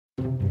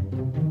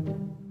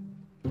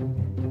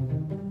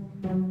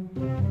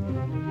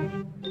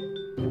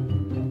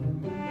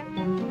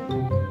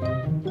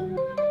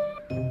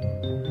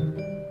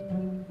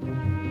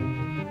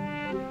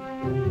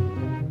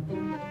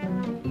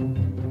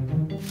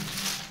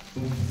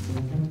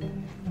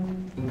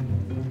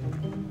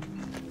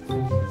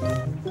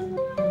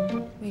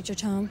Mr.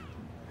 Tom?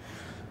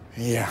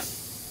 Yeah,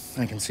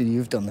 I can see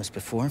you've done this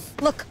before.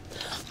 Look,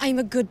 I'm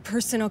a good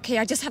person, okay?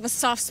 I just have a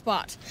soft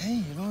spot. Hey,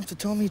 you don't have to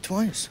tell me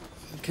twice,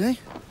 okay?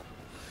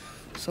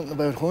 Something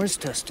about horse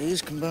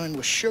testes combined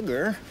with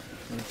sugar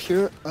and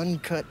pure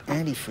uncut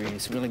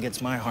antifreeze really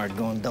gets my heart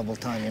going double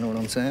time, you know what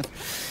I'm saying?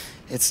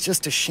 It's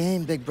just a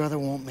shame Big Brother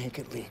won't make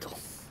it legal.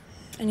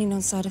 Any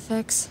known side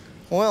effects?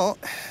 Well,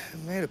 it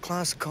made a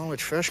class of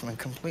college freshmen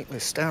completely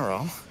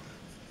sterile.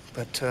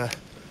 But,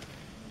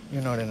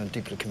 you're not in a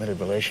deeply committed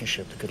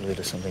relationship that could lead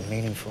to something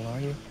meaningful,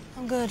 are you?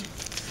 I'm good.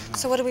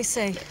 So what do we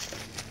say?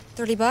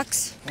 30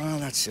 bucks? Well,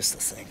 that's just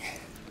the thing.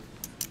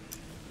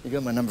 You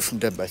got my number from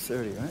Dead by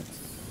 30, right?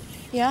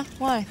 Yeah?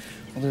 Why?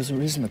 Well, there's a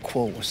reason the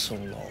quote was so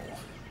low.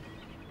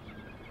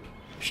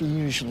 She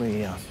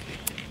usually,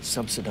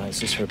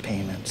 subsidizes her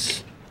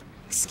payments.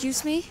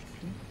 Excuse me?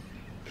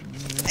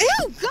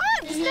 Ew,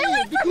 God! Stay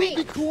away from me!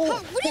 Be cool.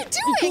 What are you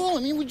doing? Be cool.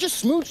 I mean, we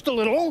just smooched a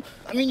little.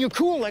 I mean, you're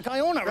cool like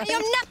Iona, right? I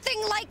am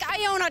nothing like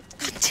Iona.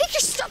 Take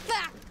your stuff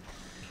back.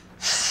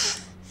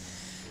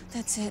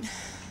 That's it.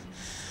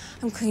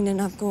 I'm cleaning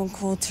up, going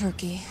cold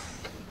turkey.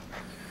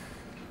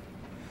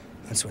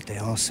 That's what they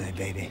all say,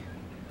 baby.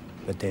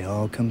 But they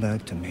all come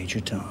back to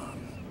Major Tom.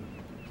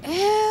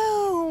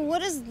 Ew,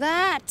 what is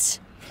that?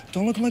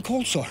 Don't look at my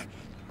cold sore.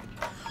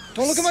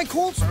 Don't look at my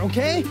cold sore,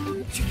 okay?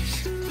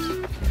 Jeez.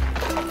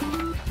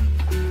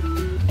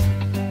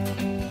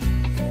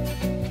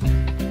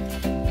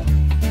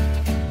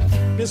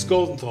 Miss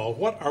Goldenthal,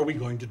 what are we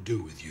going to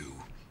do with you?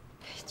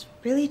 It's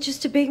really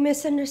just a big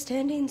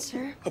misunderstanding,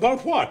 sir.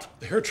 About what?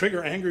 The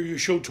hair-trigger anger you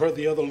showed toward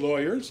the other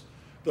lawyers?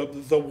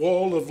 The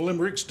wall of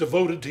limericks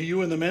devoted to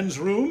you in the men's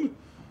room?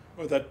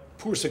 Or that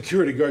poor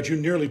security guard you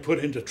nearly put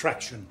into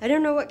traction? I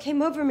don't know what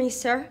came over me,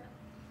 sir.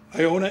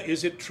 Iona,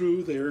 is it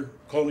true they're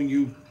calling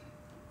you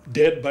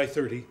Dead by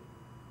 30?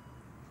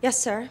 Yes,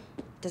 sir.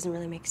 Doesn't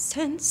really make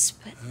sense,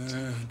 but...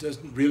 It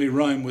doesn't really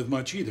rhyme with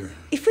much either.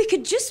 If we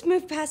could just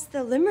move past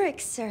the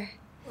limericks, sir.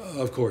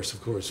 Of course,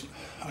 of course.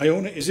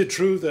 Iona, is it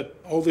true that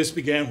all this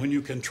began when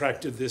you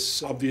contracted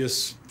this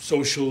obvious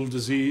social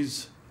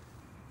disease?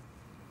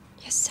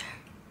 Yes, sir.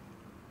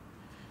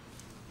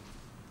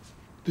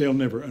 They'll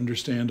never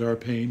understand our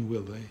pain,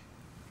 will they?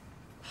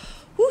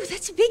 Ooh,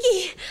 that's a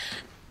biggie.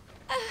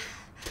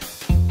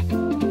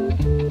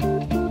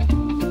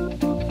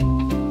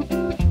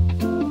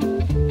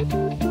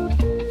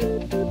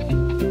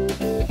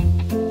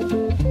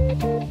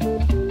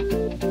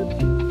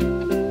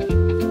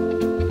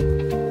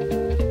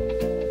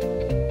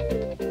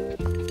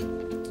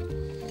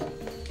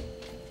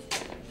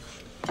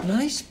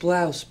 Nice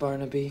blouse,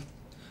 Barnaby.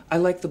 I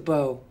like the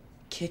bow.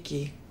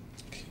 Kicky.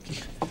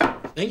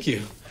 Thank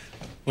you.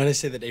 Why'd I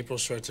say that April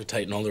shorts are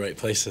tight in all the right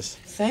places?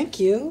 Thank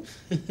you.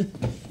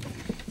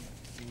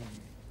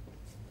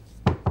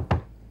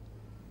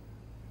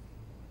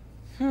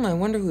 I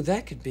wonder who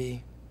that could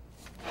be.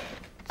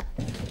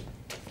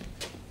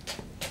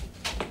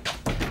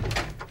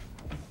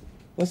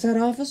 What's that,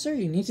 officer?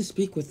 You need to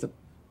speak with the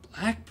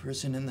black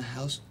person in the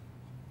house.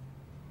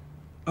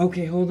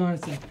 Okay, hold on a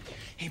sec.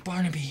 Hey,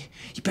 Barnaby,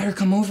 you better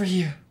come over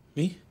here.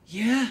 Me?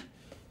 Yeah.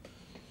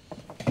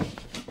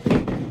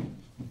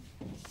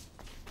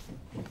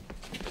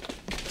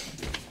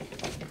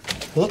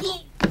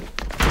 What?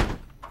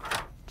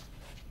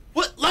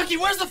 Lucky,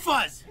 where's the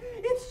fuzz?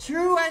 It's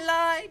true, I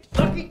lied.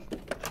 Lucky,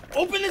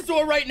 open this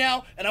door right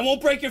now, and I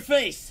won't break your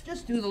face.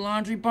 Just do the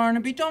laundry,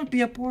 Barnaby. Don't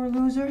be a poor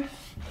loser.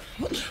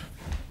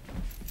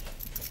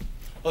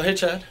 Oh, hey,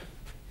 Chad.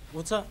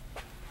 What's up?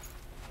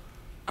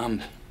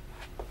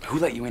 Who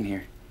let you in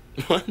here?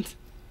 What?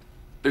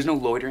 There's no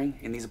loitering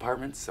in these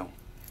apartments, so...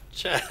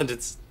 Chad,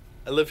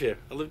 I live here.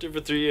 I lived here for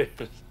 3 years.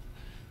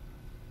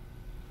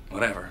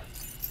 Whatever.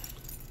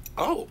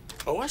 Oh,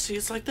 I see.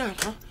 It's like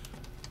that, huh?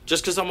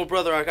 Just because I'm a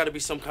brother, I gotta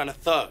be some kind of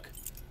thug.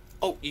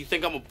 Oh, you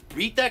think I'm gonna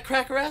beat that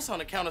cracker ass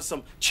on account of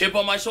some chip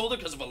on my shoulder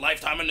because of a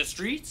lifetime in the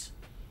streets?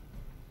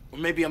 Or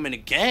maybe I'm in a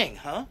gang,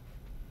 huh?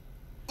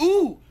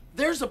 Ooh,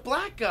 there's a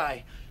black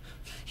guy.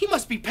 He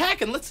must be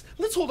packing. Let's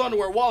hold on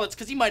to our wallets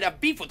because he might have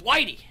beef with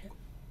Whitey.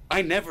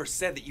 I never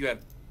said that you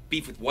have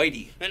beef with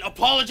Whitey. And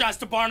apologize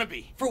to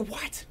Barnaby. For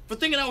what? For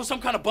thinking I was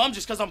some kind of bum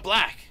just because I'm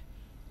black.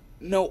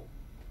 No,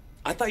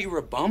 I thought you were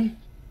a bum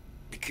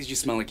because you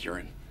smell like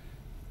urine.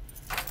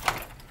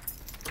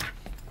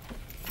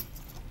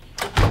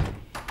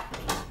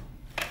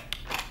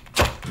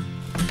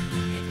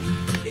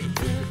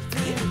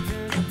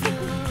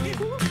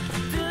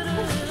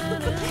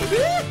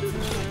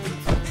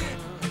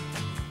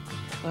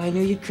 I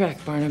knew you'd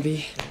crack,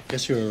 Barnaby.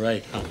 Guess you were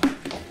right, huh?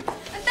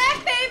 I'm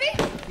back, baby!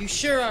 You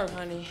sure are,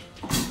 honey.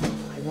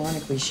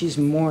 Ironically, she's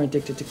more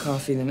addicted to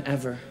coffee than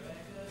ever.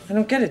 I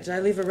don't get it. Did I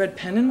leave a red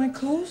pen in my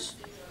clothes?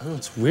 Oh,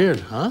 it's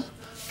weird, huh?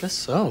 Guess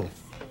so.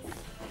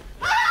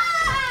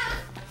 Oh,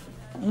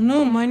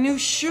 no, my new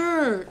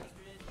shirt.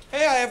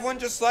 Hey, I have one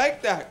just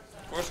like that.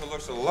 Of course, it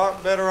looks a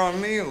lot better on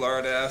me,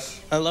 lard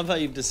ass. I love how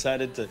you've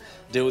decided to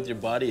deal with your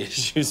body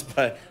issues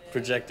by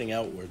projecting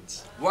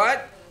outwards.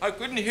 What? I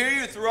couldn't hear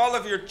you through all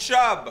of your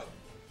chub.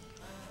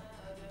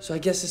 So I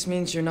guess this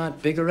means you're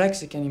not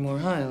bigorexic anymore,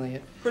 huh,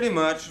 Elliot? Pretty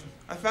much.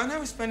 I found I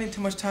was spending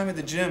too much time at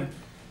the gym,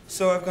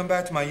 so I've gone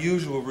back to my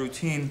usual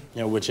routine.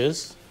 Yeah, which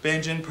is?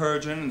 Binging,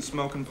 purging, and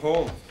smoking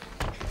pole.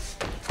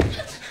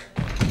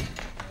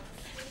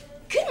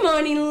 Good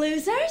morning,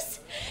 losers.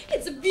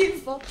 It's a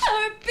beautiful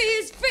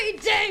herpes-free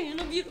day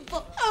in a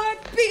beautiful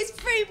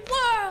herpes-free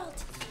world.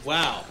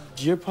 Wow.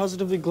 You're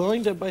positively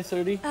glowing, Dead by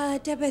 30?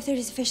 Dead by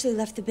 30's officially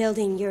left the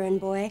building, urine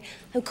boy.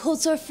 I'm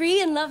cold sore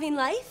free and loving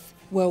life.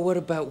 Well, what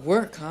about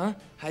work, huh?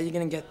 How you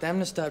gonna get them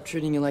to stop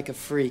treating you like a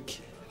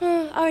freak?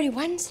 Already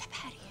one step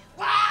ahead of you.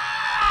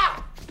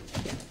 Ah!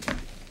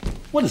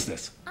 What is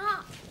this?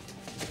 Ah.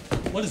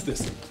 What is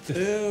this?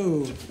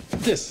 Ew.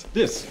 This.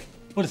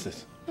 What is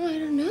this? Oh, I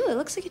don't know. It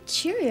looks like a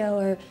Cheerio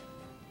or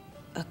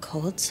a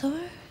cold sore.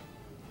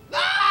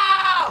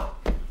 No!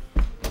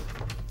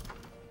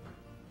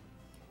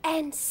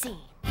 And scene.